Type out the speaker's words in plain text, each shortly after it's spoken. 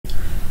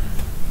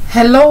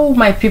Hello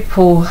my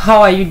people,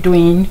 how are you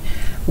doing?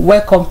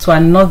 Welcome to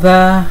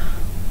another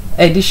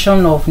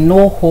edition of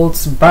No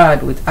Holds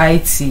Barred with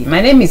IT. My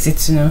name is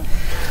Itunu.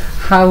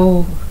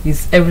 How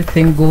is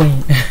everything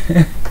going?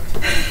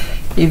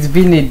 It's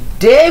been a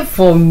day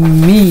for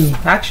me.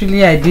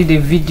 Actually, I did a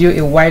video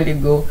a while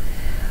ago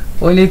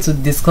only to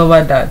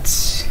discover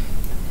that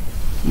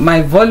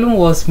my volume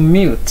was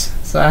mute,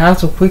 so I had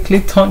to quickly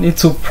turn it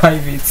to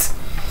private.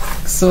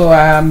 So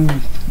I'm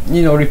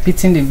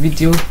repeating the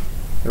video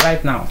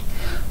right now.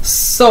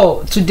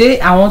 So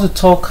today I want to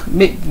talk,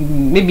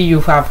 maybe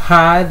you have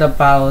heard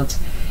about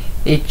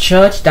a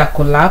church that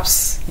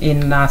collapsed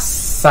in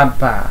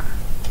Asaba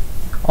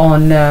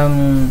on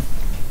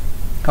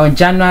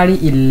January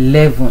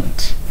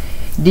 11th.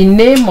 The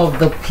name of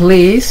the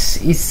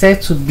place is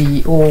said to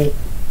be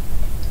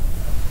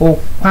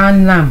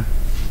Okpanam.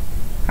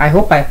 I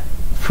hope I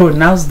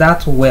pronounced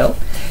that well,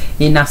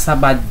 in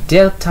Asaba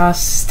Delta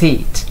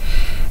State.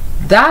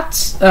 That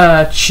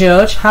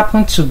church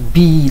happened to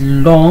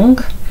belong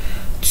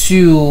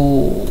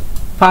to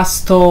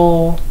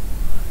Pastor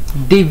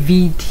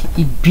David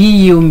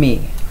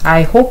Ibiyeomie.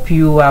 I hope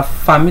you are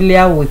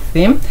familiar with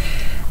him.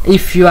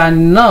 If you are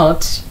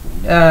not,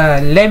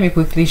 let me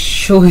quickly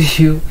show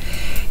you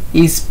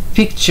his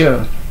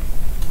picture.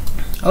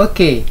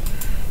 Okay,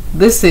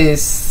 this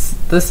is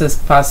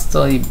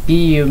Pastor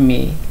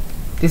Ibiyeomie.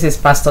 This is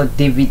Pastor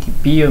David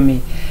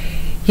Ibiyeomie.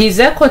 His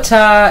the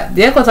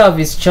headquarters of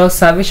his church,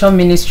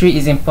 Salvationministry,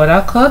 is in Port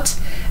Harcourt,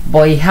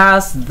 but he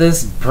has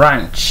this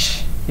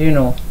branch,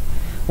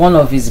 one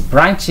of his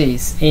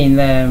branches in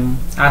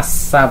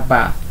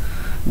Asaba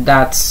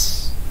that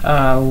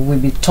we'll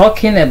be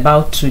talking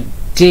about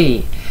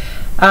today.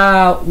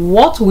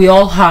 What we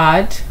all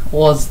heard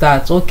was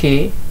that,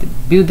 okay,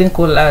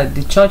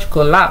 the church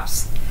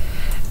collapsed,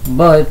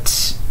 but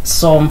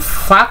some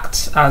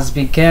facts has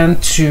begun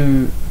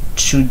to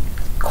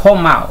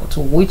come out,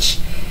 which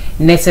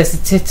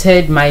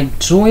necessitated my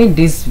doing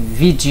this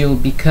video,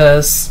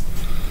 because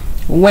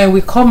when we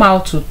come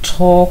out to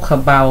talk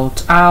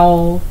about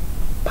how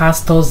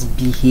pastors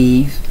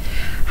behave,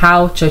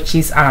 how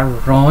churches are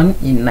run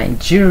in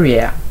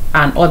Nigeria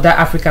and other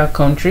African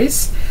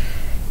countries,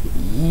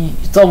 a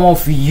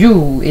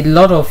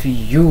lot of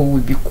you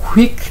will be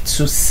quick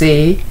to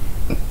say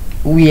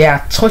we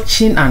are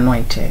touching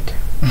anointed.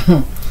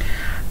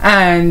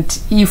 And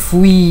if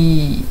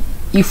we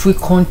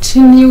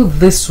continue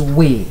this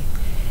way,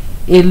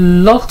 a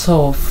lot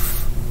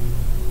of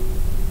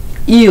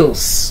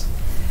ills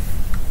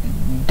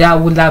that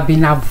would have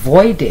been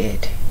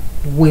avoided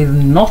will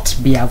not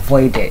be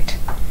avoided,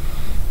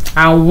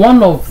 and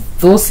one of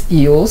those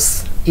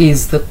ills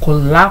is the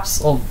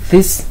collapse of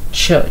this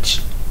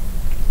church.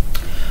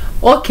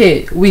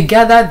 Okay, we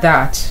gathered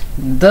that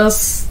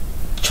this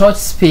church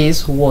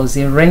space was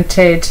a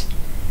rented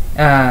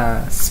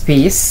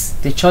space.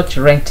 The church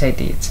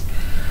rented it,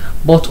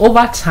 but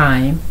over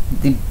time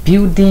the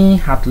building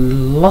had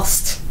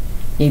lost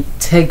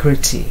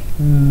integrity,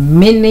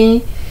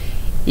 meaning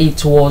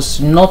it was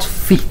not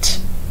fit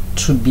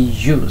to be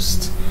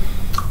used.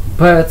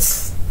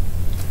 But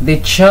the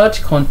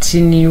church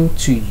continued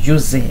to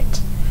use it.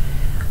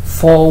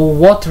 For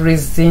what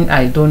reason,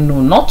 I don't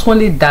know. Not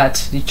only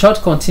that, the church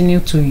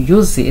continued to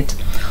use it.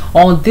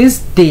 On this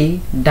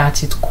day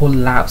that it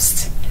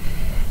collapsed,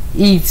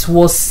 it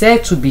was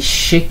said to be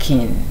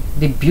shaking.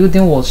 The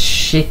building was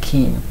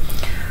shaking,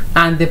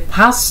 and the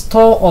pastor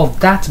of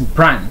that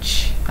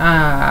branch,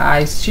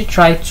 I still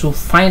try to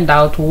find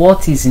out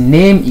what his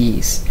name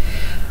is,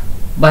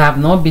 but I have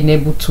not been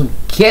able to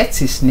get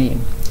his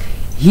name.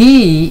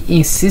 He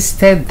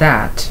insisted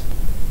that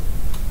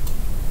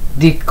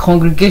the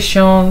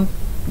congregants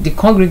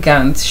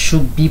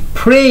should be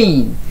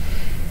praying,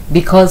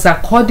 because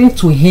according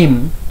to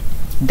him,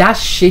 that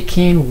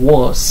shaking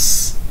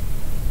was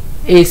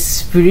a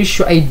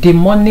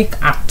demonic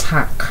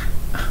attack.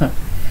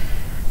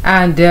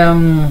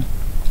 And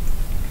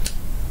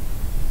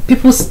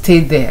people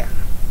stayed there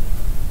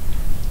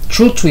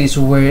true to his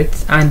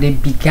words, and they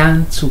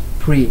began to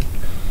pray.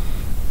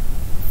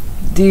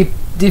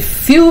 The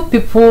few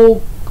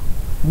people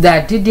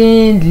that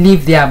didn't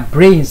leave their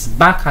brains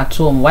back at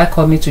home while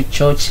coming to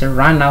church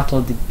ran out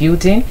of the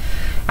building,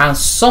 and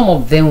some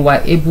of them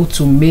were able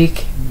to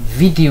make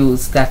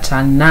videos that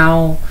are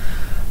now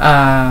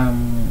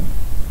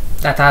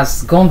that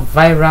has gone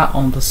viral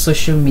on the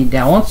social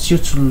media. I want you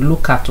to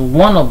look at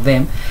one of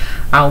them,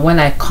 and when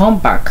I come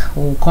back,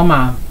 we'll come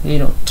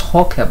and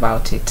talk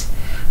about it.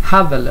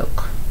 Have a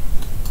look.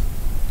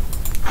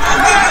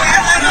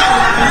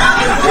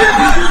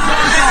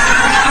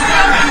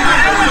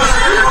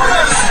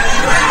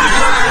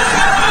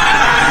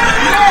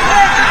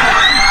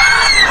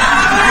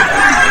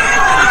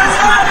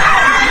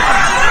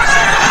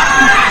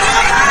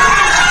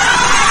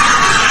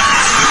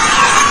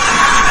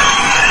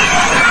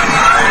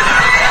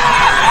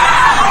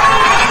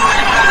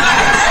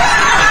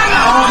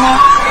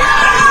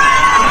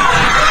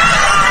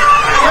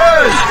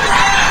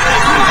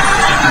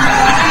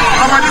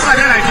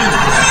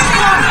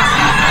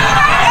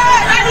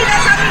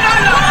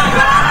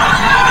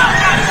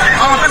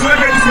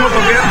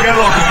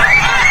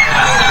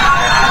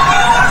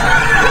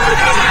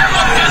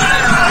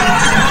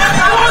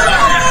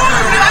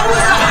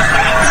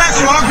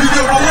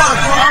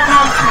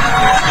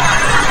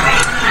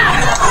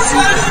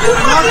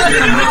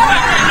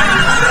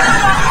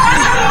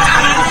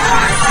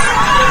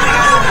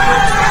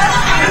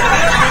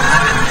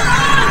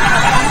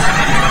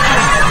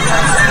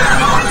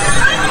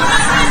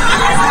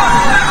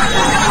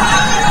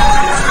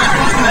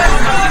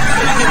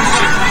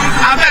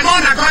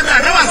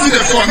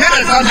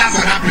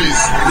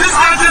 This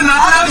country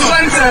now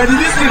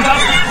this thing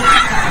sorry.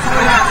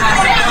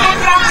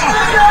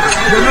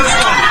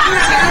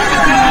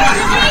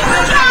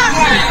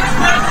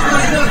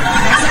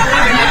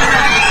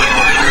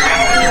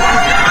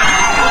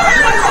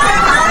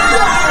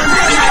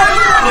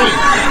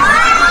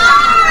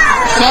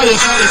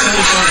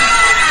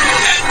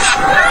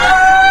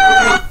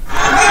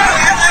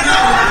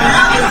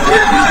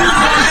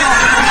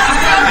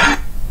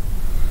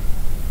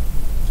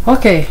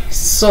 Okay,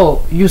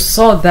 so you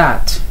saw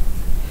that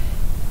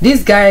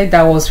this guy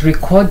that was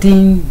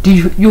recording,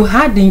 you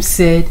heard him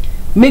said,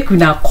 make we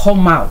now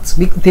come out.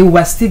 They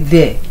were still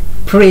there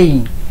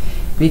praying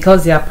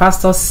because their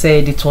pastor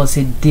said it was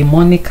a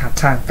demonic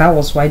attack. That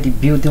was why the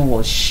building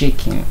was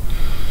shaking.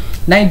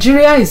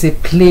 Nigeria is a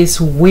place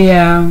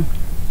where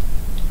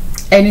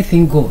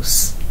anything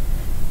goes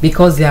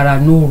because there are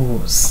no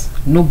rules,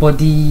 no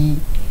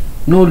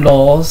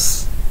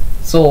laws,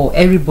 so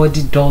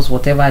everybody does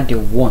whatever they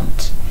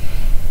want.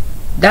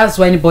 That's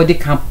why anybody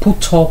can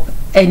put up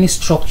any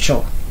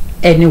structure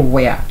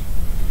anywhere.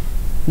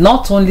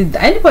 Not only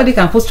that, anybody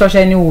can put structure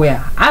anywhere.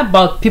 How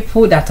about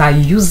people that are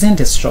using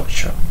the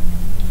structure?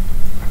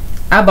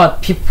 How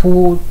about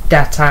people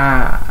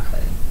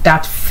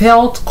that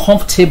felt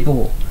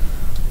comfortable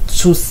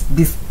to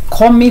be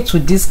coming to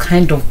this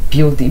kind of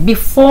building?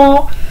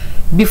 Before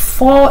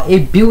a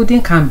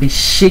building can be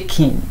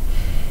shaken,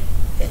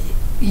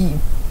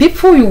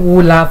 people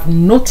will have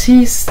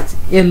noticed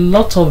a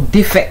lot of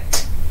defect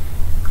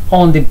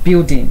on the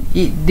building.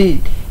 A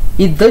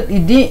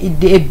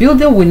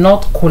building will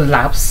not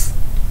collapse,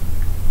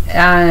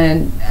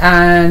 and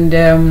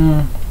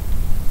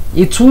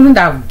it wouldn't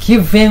have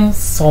given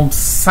some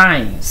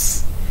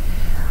signs,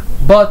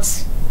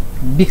 but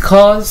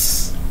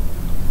because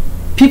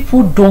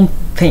people don't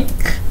think,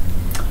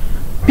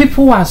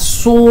 people are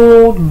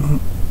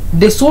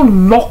they so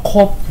lock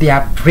up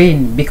their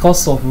brain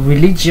because of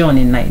religion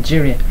in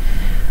Nigeria,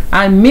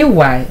 and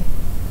meanwhile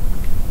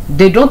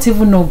they don't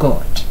even know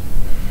God.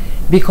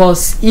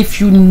 Because if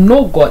you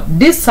know God,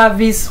 this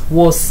service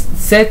was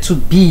said to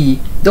be,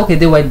 okay,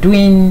 they were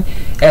doing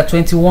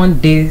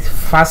 21-day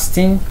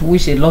fasting,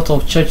 which a lot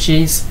of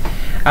churches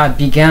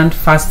began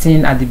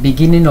fasting at the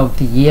beginning of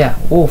the year.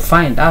 Oh,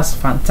 fine, that's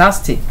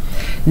fantastic.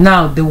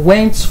 Now they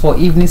went for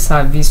evening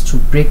service to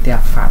break their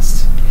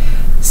fast.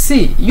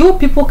 See, you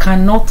people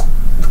cannot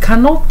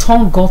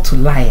turn God to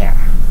liar.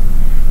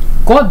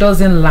 God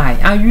doesn't lie,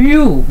 and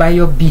you, by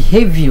your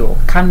behavior,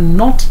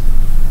 cannot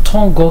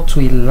turn God to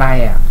a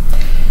liar.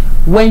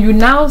 When you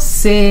now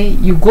say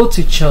you go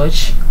to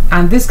church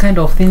and this kind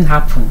of thing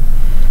happen,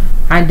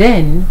 and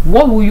then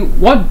what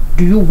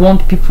do you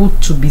want people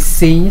to be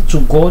saying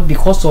to God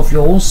because of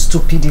your own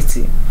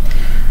stupidity?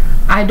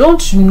 I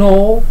don't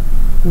know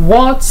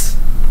what,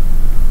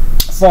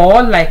 for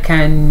all I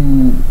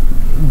can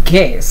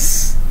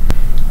guess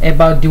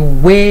about the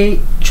way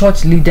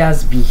church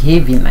leaders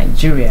behave in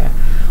Nigeria.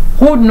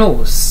 Who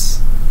knows?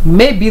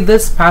 Maybe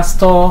this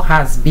pastor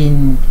has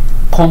been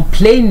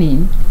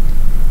complaining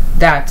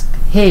that,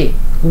 hey,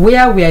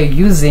 where we are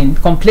using,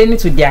 complaining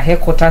to their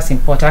headquarters in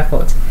Port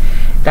Harcourt,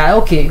 that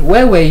okay,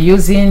 where we're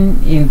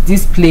using in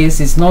this place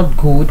is not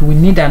good, we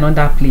need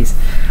another place.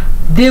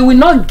 They will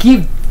not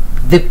give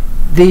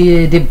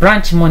the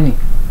branch money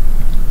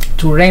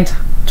to rent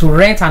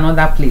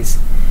another place.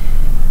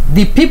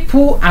 The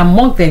people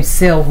among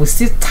themselves will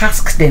still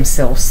task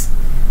themselves.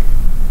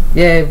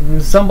 Yeah,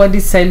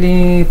 somebody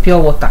selling pure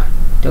water,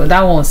 the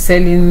other one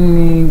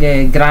selling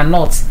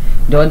granules,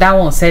 the other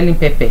one selling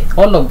pepper.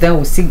 All of them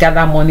will still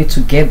gather money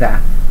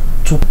together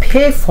to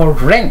pay for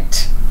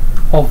rent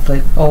of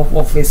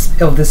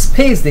the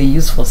space they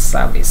use for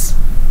service.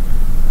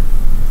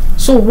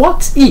 So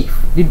what if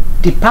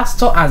the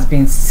pastor has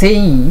been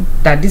saying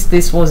that this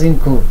place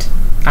wasn't good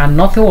and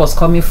nothing was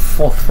coming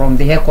forth from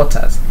the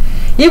headquarters?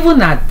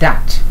 Even at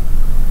that,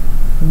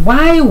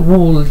 why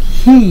would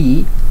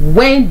he,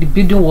 when the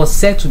building was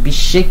said to be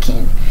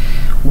shaking,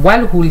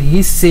 why would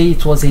he say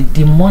it was a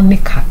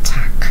demonic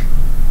attack?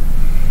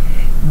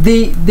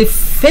 The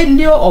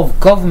failure of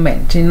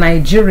government in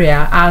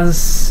Nigeria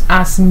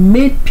has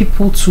made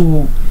people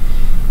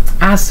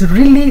has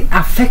really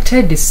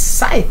affected the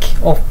psyche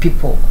of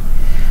people,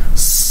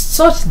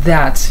 such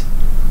that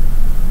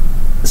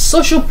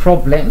social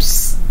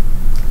problems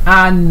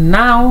are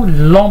now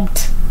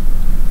lumped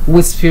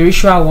with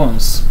spiritual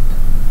ones.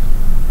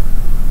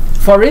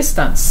 For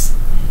instance,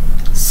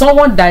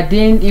 someone that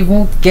didn't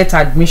even get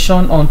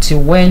admission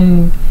until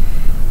when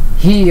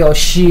he or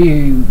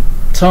she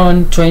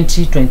turned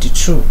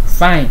 2022,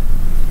 fine,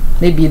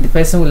 maybe the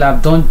person will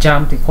have done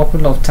JAMB a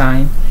couple of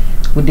times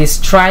with the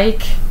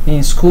strike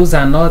in schools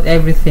and not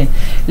everything.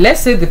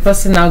 Let's say the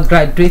person now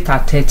graduate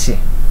at 30,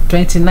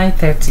 29,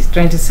 30,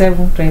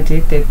 27,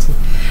 28, 30,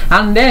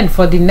 and then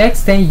for the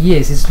next 10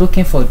 years he's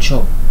looking for a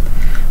job,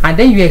 and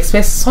then you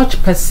expect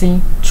such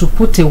person to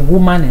put a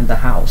woman in the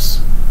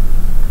house,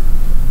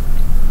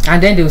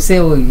 and then they will say,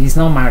 oh, he's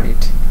not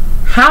married.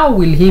 How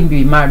will he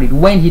be married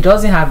when he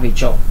doesn't have a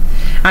job?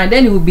 And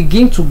then he will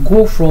begin to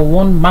go from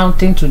one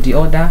mountain to the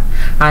other,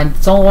 and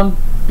someone,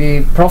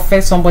 a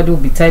prophet, somebody will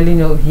be telling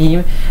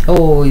him,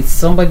 oh, it's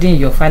somebody in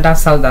your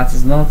father's house that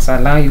is not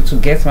allowing you to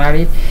get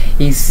married.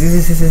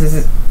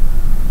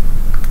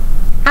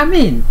 I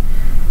mean,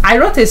 I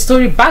wrote a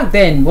story back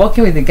then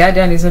working with the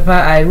Guardian newspaper.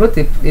 I wrote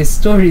a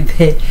story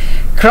there.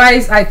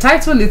 I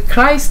titled it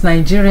Christ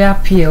Nigeria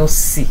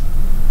PLC,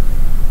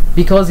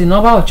 because the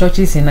number of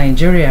churches in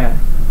Nigeria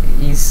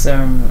is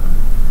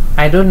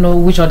I don't know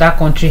which other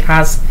country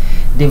has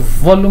the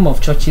volume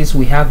of churches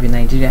we have in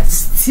Nigeria.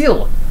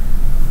 Still,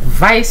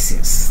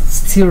 vices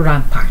still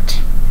rampant.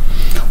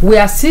 We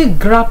are still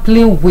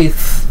grappling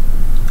with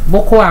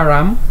Boko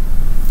Haram,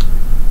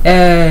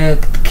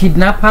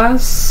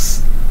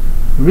 kidnappers,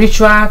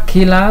 ritual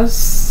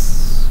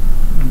killers,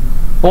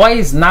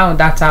 boys now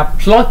that are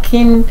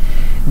plucking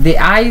the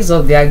eyes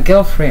of their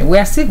girlfriend. We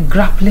are still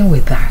grappling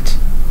with that.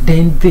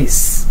 Then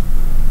this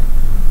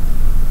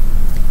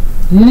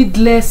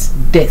needless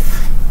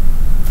death.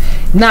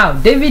 Now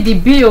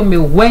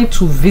Davidibiyeomie went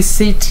to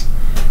visit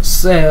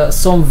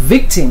some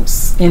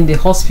victims in the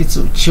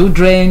hospital,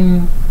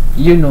 children,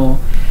 you know,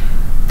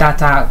 that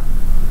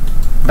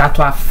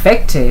were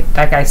affected.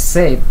 Like I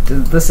said,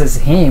 this is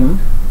him.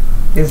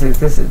 This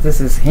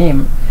is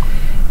him.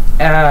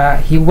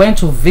 He went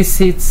to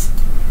visit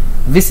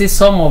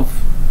some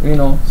of, you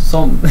know,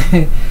 some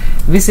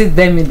visit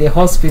them in the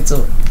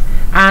hospital,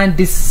 and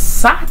the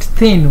sad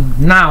thing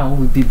now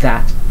will be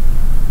that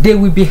they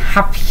will be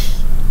happy.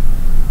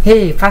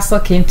 Hey, pastor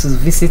came to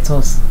visit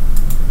us.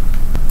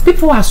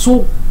 People are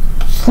so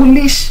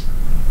foolish.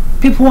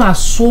 People are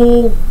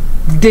so,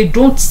 they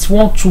don't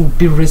want to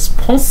be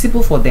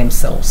responsible for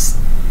themselves.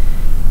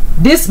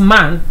 This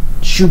man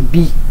should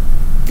be,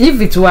 if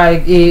it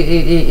were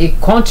a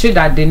country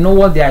that they know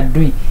what they are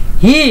doing,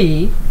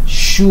 he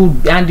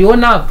should, and the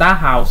owner of that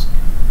house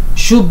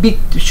should be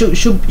to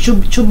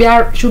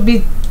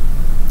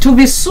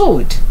be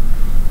sued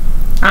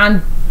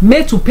and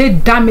made to pay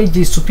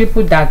damages to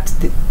people that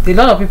a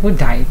lot of people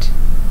died.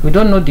 We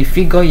don't know the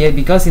figure yet,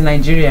 because in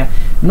Nigeria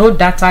no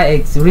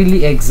data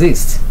really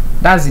exists.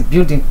 That's the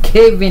building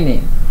caving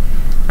in,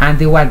 and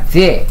they were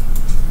there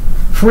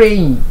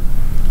praying.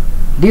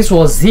 This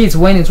was it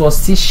when it was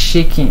still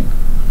shaking,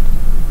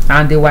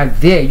 and they were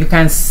there. You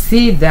can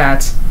see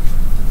that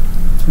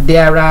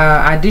there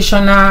are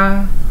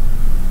additional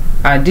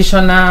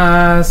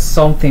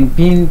something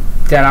being,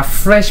 there are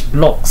fresh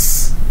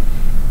blocks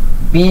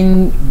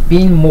being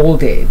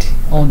molded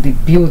on the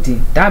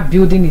building. That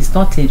building is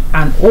not it's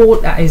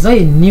not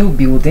a new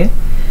building,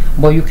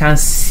 but you can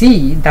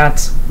see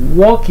that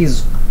work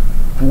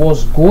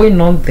was going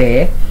on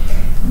there.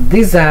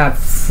 These are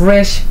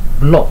fresh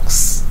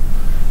blocks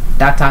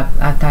that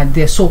are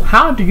there. So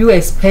how do you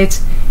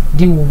expect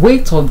the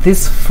weight of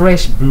these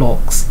fresh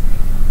blocks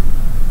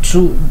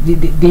to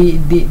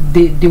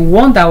the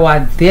one that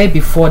were there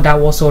before, that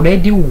was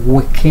already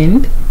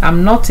weakened?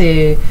 I'm not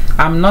an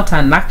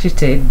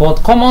architect,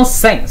 but common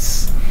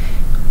sense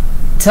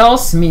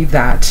tells me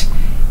that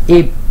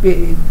the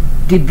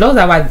blocks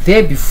that were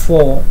there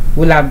before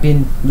will have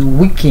been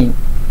weakened,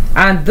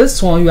 and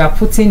this one you are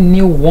putting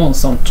new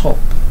ones on top.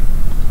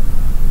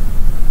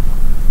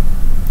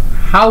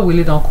 How will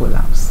it not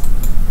collapse?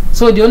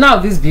 So the owner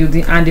of this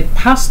building and the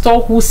pastor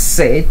who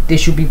said they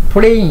should be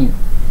praying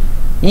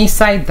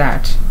inside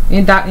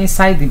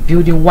the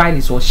building while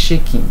it was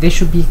shaking, they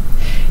should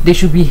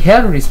be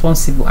held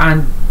responsible.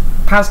 And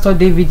Pastor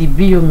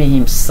Davidibiyeomie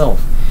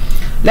himself,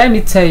 let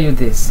me tell you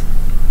this,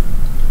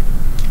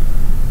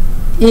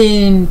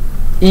 in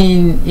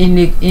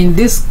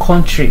this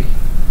country,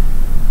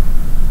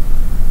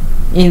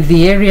 in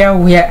the area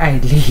where I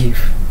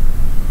live,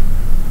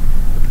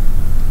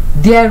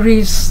 there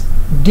is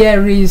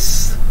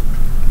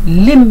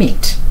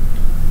limit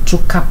to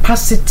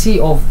capacity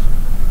of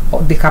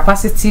the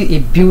capacity a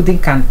building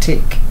can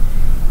take,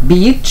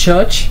 be it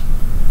church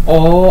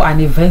or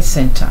an event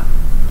center.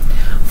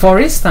 For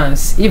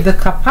instance, if the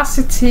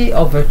capacity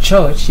of a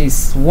church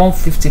is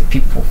 150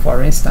 people,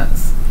 for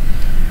instance,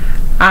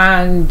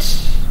 and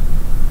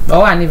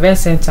or an event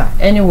center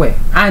anywhere,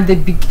 and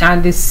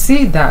they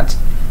see that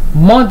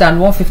more than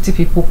 150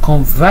 people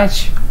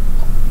converge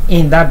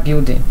in that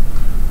building,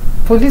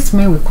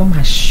 policemen will come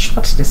and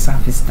shut the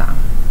service down.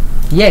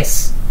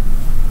 Yes,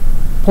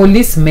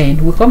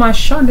 policemen will come and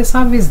shut the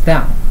service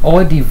down,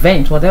 or the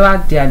event,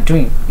 whatever they are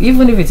doing,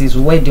 even if it is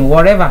wedding,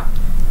 whatever,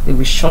 they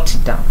will shut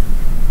it down.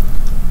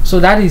 So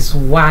that is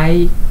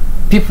why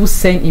people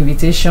send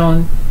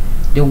invitation.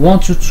 They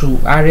want you to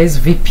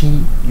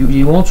RSVP.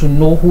 You want to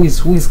know who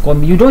is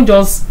coming. You don't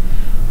just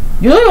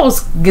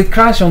get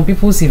crashed on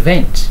people's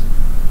event.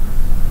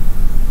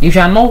 If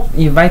you are not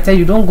invited,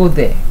 you don't go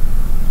there.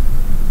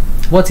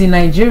 But in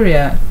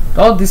Nigeria,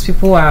 All these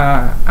people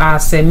are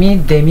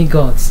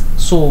semi-demigods,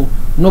 so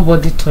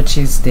nobody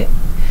touches them.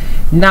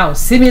 Now,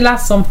 similar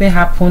something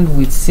happened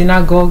with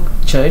Synagogue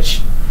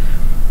Church,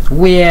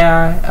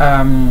 where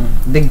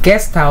the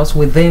guest house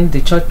within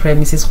the church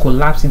premises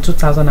collapsed in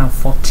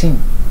 2014.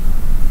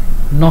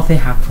 Nothing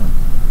happened.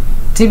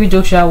 TB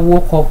Joshua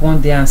woke up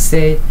one day and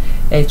said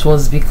it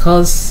was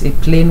because a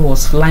plane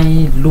was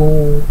flying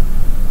low,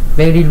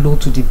 very low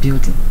to the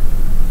building.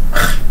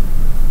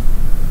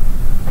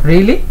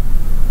 Really?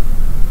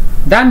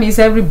 That means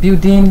every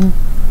building,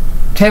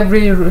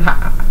 every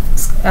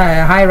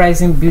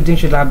high-rising building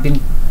should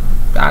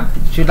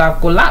have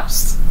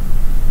collapsed.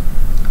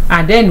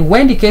 And then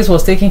when the case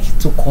was taken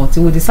to court, he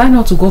would decide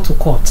not to go to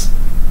court,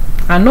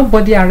 and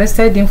nobody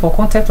arrested him for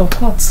contempt of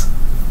court.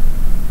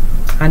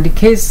 And the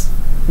case,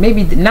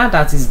 maybe now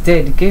that he's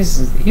dead, the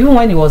case, even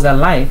when he was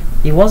alive,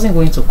 he wasn't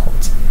going to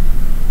court.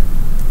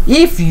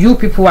 If you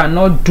people are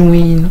not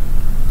doing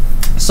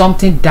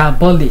something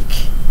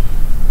diabolic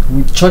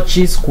with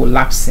churches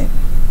collapsing,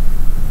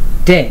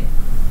 then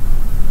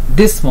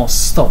this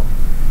must stop.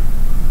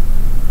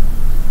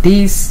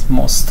 This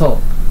must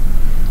stop.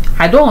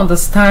 I don't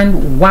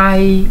understand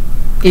why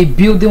a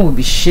building will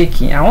be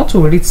shaking. I want to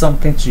read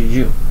something to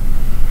you.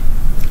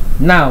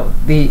 Now,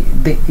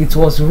 it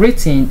was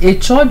written, a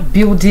church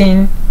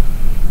building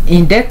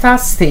in Delta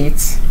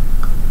State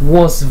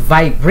was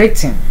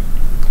vibrating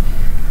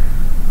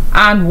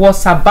and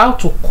was about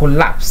to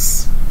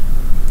collapse.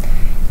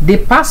 The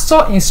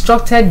pastor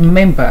instructed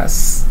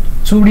members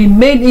to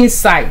remain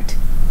inside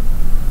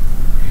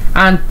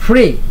and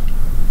pray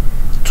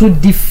to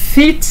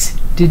defeat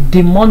the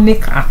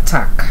demonic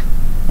attack.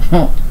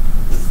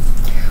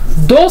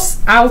 Those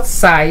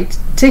outside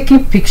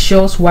taking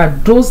pictures were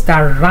those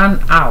that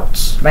ran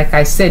out, like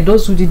I said,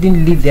 those who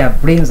didn't leave their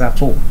brains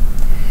at all,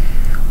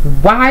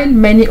 while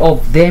many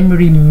of them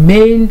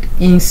remained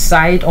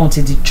inside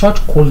until the church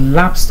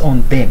collapsed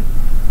on them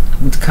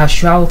with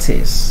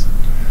casualties.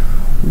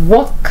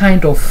 What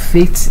kind of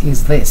faith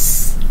is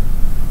this?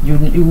 You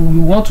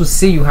want to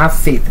say you have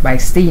faith by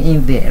staying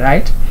in there,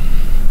 right?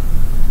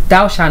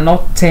 Thou shalt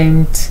not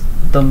tempt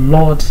the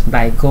Lord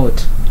thy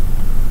God.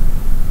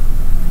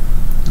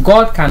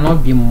 God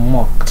cannot be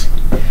mocked.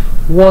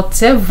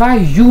 Whatever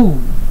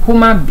you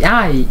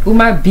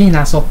human being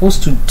are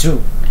supposed to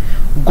do,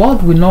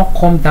 God will not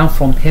come down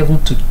from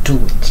heaven to do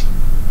it.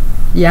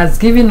 He has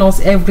given us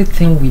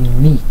everything we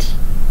need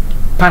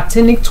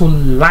pertaining to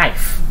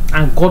life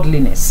and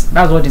godliness.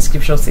 That's what the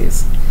scripture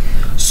says.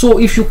 So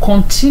if you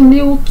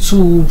continue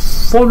to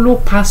follow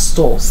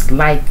pastors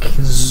like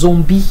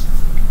zombie,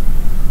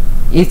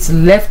 it's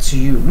left to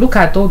you. Look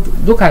at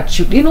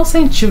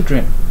innocent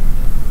children.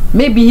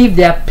 Maybe if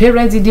their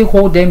parents didn't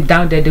hold them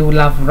down there, they will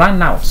have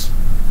run out,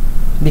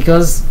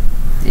 because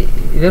a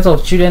lot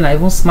of children are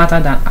even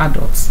smarter than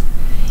adults.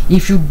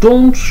 If you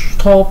don't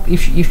stop,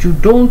 if you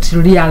don't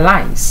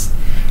realize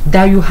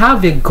that you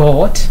have a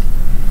God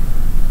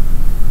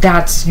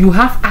that you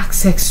have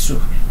access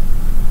to,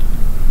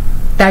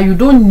 that you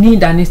don't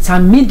need an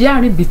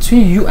intermediary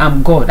between you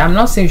and God. I'm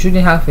not saying you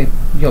shouldn't have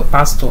your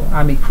pastor.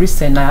 I'm a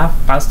Christian, I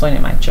have a pastor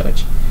in my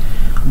church,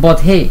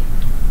 but hey,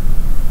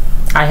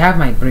 I have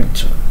my brain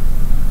too.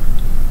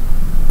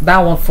 That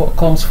one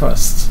comes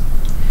first.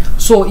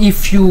 So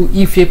if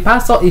a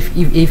pastor,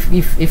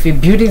 if a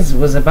building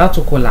was about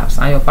to collapse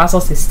and your pastor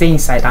says stay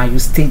inside and you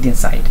stayed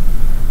inside,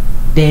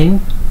 then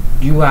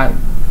you are,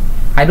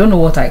 I don't know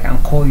what I can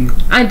call you.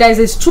 And there is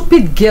a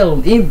stupid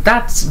girl in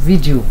that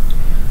video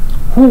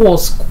who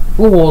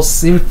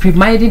was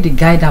reminding the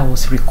guy that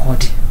was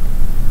recording.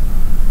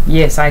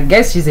 Yes, I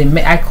guess she's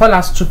I call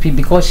her stupid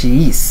because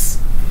she is.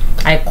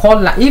 I call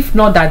her, if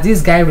not that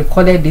this guy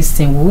recorded this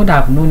thing, we would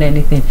have known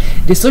anything.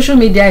 The social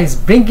media is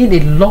bringing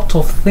a lot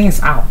of things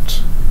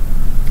out.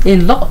 A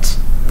lot.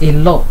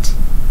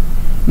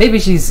 Maybe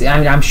she's,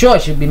 I'm sure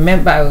she'll be a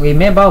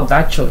member of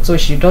that church, so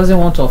she doesn't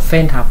want to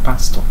offend her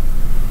pastor.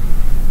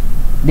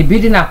 The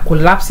building are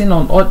collapsing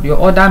on all your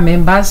other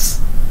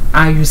members,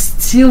 and you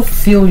still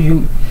feel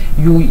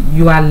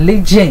your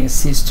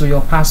allegiance is to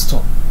your pastor.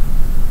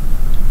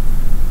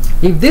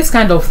 If this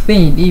kind of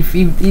thing, if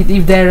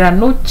there are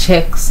no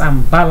checks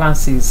and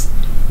balances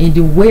in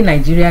the way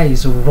Nigeria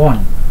is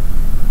run,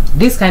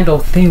 this kind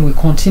of thing will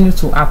continue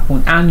to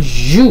happen. And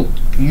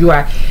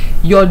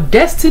your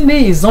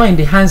destiny is not in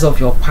the hands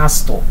of your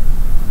pastor.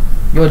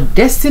 Your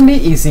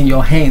destiny is in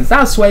your hands.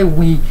 That's why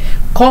we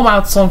come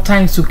out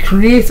sometimes to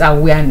create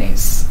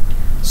awareness.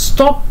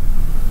 Stop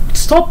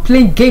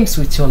playing games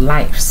with your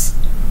lives,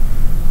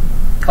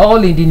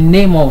 all in the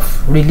name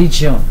of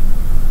religion.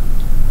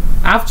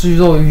 After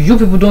all, you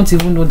people don't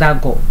even know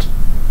that God.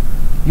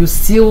 You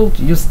still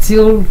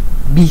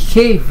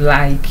behave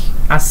like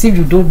as if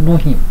you don't know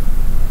him.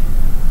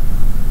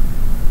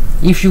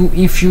 If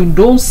you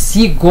don't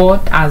see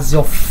God as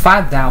your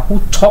father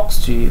who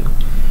talks to you,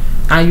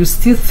 and you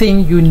still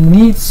think you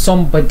need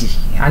somebody,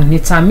 an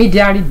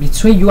intermediary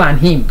between you and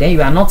him, then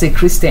you are not a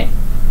Christian.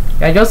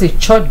 You are just a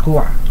church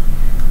goer.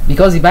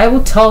 Because the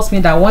Bible tells me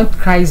that when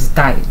Christ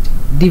died,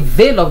 the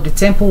veil of the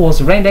temple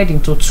was rendered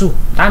into two.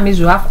 That means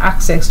you have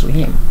access to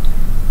him.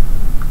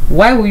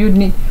 Why will you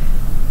need?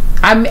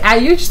 I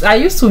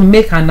used to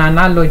make an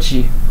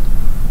analogy.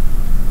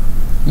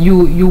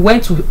 You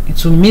went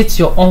to meet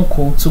your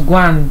uncle to go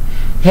and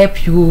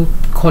help you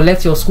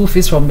collect your school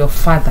fees from your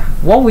father.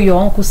 What will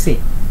your uncle say?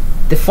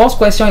 The first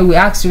question he will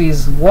ask you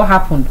is, what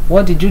happened?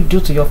 What did you do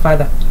to your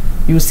father?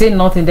 You say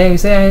nothing. Then you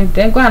say,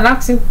 then go and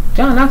ask him.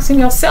 Go and ask him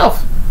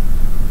yourself.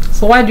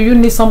 So why do you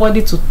need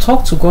somebody to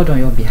talk to God on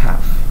your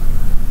behalf?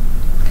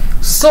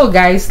 So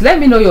guys, let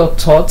me know your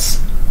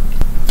thoughts.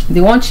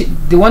 The one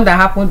that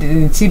happened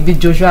in TB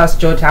Joshua's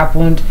church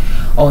happened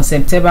on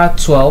September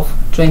 12,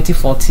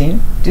 2014.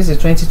 This is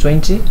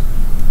 2020.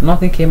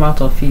 Nothing came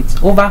out of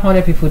it. Over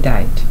 100 people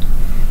died,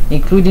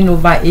 including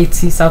over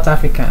 80 South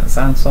Africans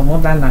and some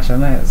other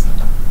nationals.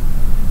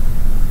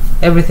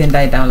 Everything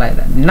died down like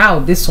that. Now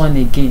this one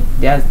again,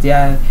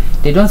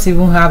 they don't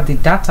even have the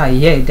data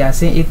yet. They are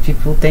saying 8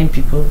 people, 10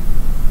 people,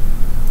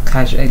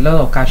 a lot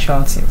of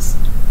casualties.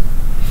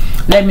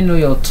 Let me know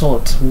your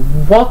thoughts.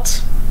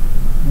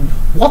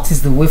 What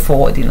is the way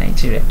forward in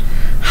Nigeria?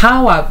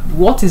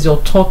 What is your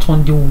thought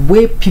on the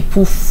way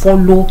people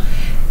follow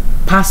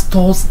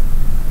pastors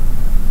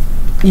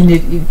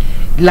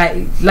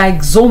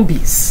like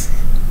zombies,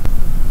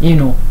 you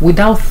know,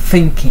 without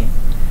thinking?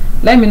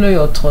 Let me know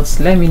your thoughts.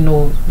 Let me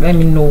know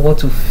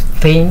what you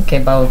think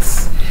about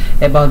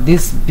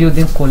this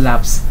building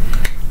collapse.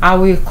 I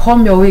will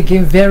come your way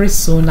again very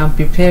soon. I'm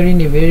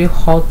preparing a very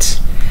hot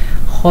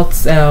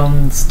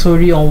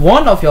story on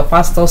one of your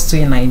pastors too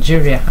in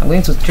Nigeria. I'm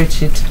going to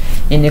preach it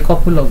in a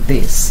couple of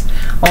days.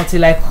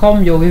 Until I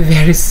come your way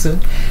very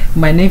soon,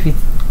 my name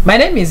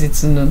is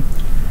Itunu.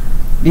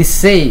 Be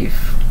safe.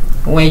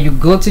 When you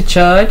go to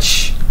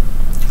church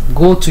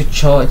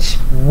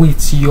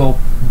with your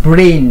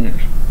brain.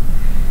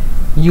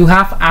 You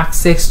have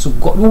access to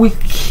God. We will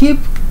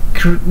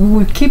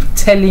keep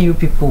telling you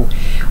people.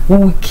 We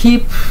will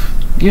keep,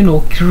 you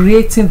know,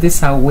 creating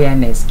this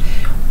awareness.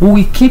 We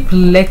will keep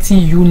letting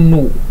you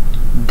know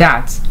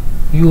that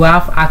you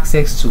have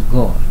access to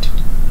God.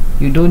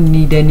 You don't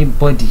need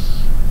anybody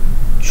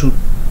to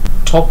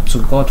talk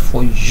to God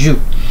for you.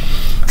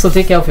 So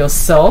take care of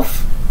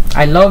yourself.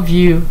 I love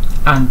you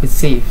and be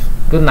safe.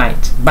 Good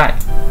night. Bye.